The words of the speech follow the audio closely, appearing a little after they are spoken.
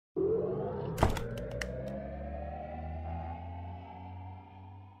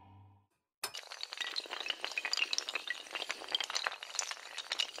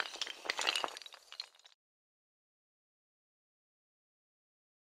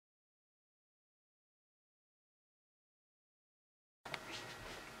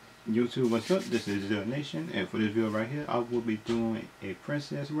YouTube, what's up? This is the Nation, and for this video right here, I will be doing a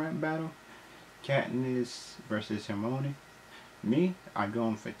princess rap battle. Katiness versus Hermoine. Me, I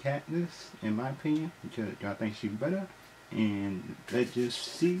going for Katiness, in my opinion, because I think she's better. And let's just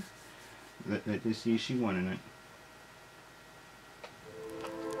see. Let's just see if she won or not.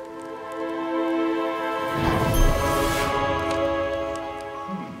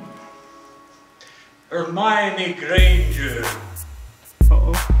 Hermione Granger.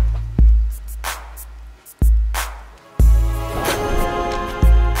 Uh-oh.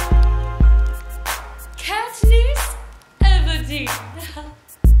 Katiness Everdeen.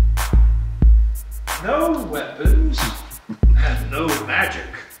 No weapons and no magic.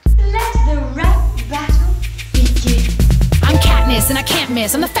 Let the rap battle begin. I'm Katiness and I can't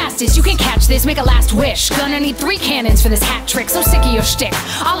miss. I'm the fastest, you can catch this, make a last wish. Gonna need 3 cannons for this hat trick, so sick of your shtick.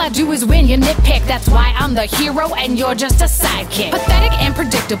 All I do is win, you nitpick, that's why I'm the hero and you're just a sidekick. Pathetic and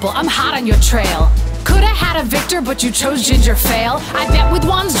predictable, I'm hot on your trail. Coulda had a victor, but you chose Ginger Fail. I bet with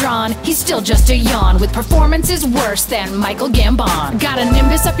wands drawn, he's still just a yawn, with performances worse than Michael Gambon. Got a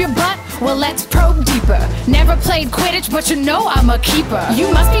nimbus up your butt? Well, let's probe deeper. Never played Quidditch, but you know I'm a keeper.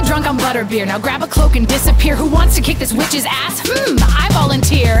 You must be drunk on butterbeer, now grab a cloak and disappear. Who wants to kick this witch's ass? I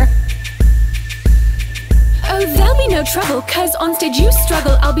volunteer. Oh, there'll be no trouble, cause on stage you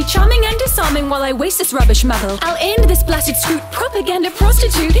struggle. I'll be charming and disarming while I waste this rubbish muggle. I'll end this blasted scroot propaganda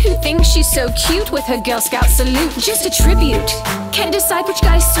prostitute who thinks she's so cute with her Girl Scout salute. Just a tribute. Can't decide which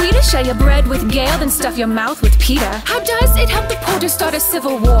guy's sweeter. Share your bread with Gale, then stuff your mouth with Peter. How does it help the poor to start a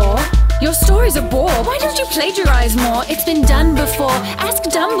civil war? Your story's a bore. Why don't you plagiarize more? It's been done before. Ask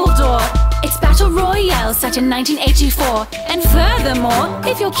Dumbledore. It's Battle Royale set in 1984. And furthermore,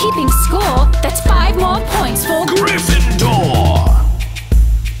 if you're keeping score, that's 5 more points for Gryffindor.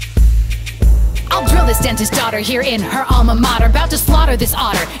 I'll drill this dentist daughter here in her alma mater. About to slaughter this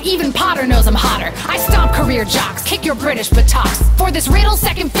otter. Even Potter knows I'm hotter. I stomp career jocks, kick your British buttocks. For this riddle,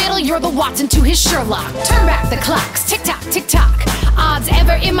 second fiddle, you're the Watson to his Sherlock. Turn back the clocks, tick-tock, tick-tock. Odds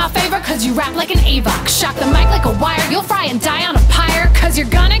ever in my favor, cause you rap like an Avoc. Shock the mic like a wire, you'll fry and die on a pyre. Cause you're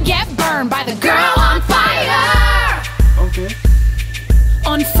gonna get burned by the girl on fire. Okay.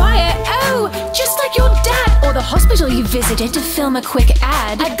 on fire. Oh, just like your dad, or the hospital you visited to film a quick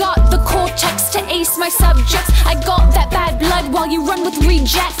ad. I got the cortex to ace my subjects. I got that bad blood while you run with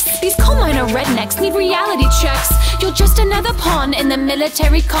rejects. These coal miner rednecks need reality checks. You're just another pawn in the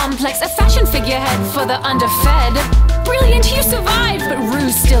military complex, a fashion figurehead for the underfed. Brilliant, you survived, but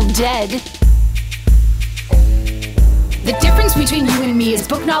Rue's still dead. The difference between you and me is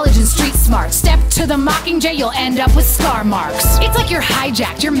book knowledge and street smart. Step to the Mockingjay, you'll end up with scar marks. It's like you're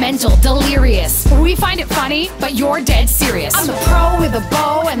hijacked, you're mental, delirious. We find it funny, but you're dead serious. I'm the pro with a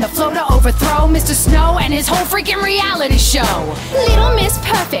bow and the flow to overthrow Mr. Snow and his whole freaking reality show. Little Miss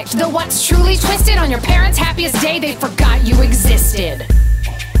Perfect, the what's truly twisted. On your parents' happiest day, they forgot you existed.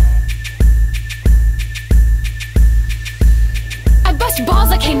 I bust balls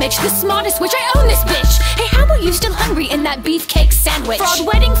like hey Mitch, the smartest witch, I own this bitch. Hey, how are you still hungry in that beefcake sandwich? Fraud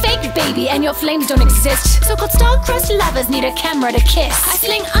wedding, fake baby, and your flames don't exist. So-called star-crossed lovers need a camera to kiss. I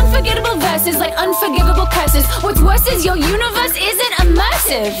sling unforgettable verses like unforgivable curses. What's worse is your universe isn't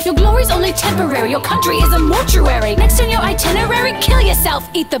immersive. Your glory's only temporary, your country is a mortuary. Next on your itinerary, kill yourself,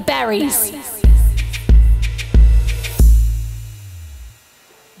 eat the berries.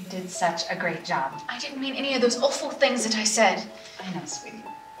 You did such a great job. I didn't mean any of those awful things that I said. I know, sweetie. I know.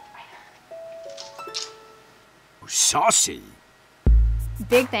 Saucy.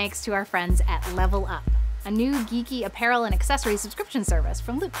 Big thanks to our friends at Level Up, a new geeky apparel and accessory subscription service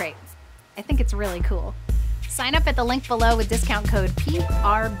from Loot Crate. I think it's really cool. Sign up at the link below with discount code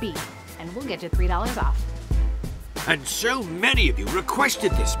PRB, and we'll get you $3 off. And so many of you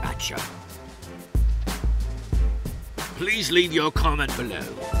requested this matchup. Please leave your comment below,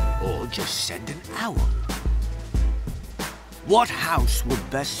 or just send an owl. What house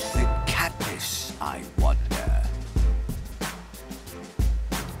would best fit Katiness, I wonder?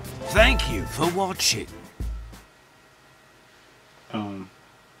 Thank you for watching.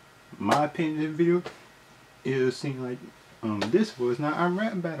 My opinion of the video, it seemed like this was not a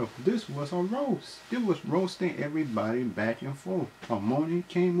rap battle. This was a roast. It was roasting everybody back and forth. Hermoine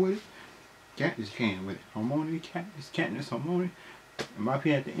came with it. Katiness came with it. Hermoine, Katiness, Hermoine. In my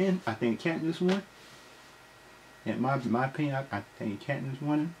opinion, at the end, I think Katiness won. In my opinion, I think Katiness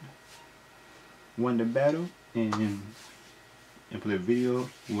won the battle, and the video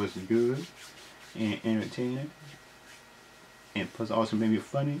was good and entertaining, and plus also made me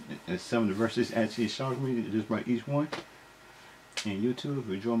funny. And some of the verses actually shocked me just by each one. And YouTube, if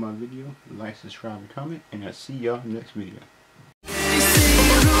you enjoyed my video, like, subscribe, and comment, and I'll see y'all in the next video.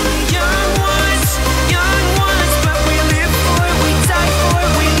 done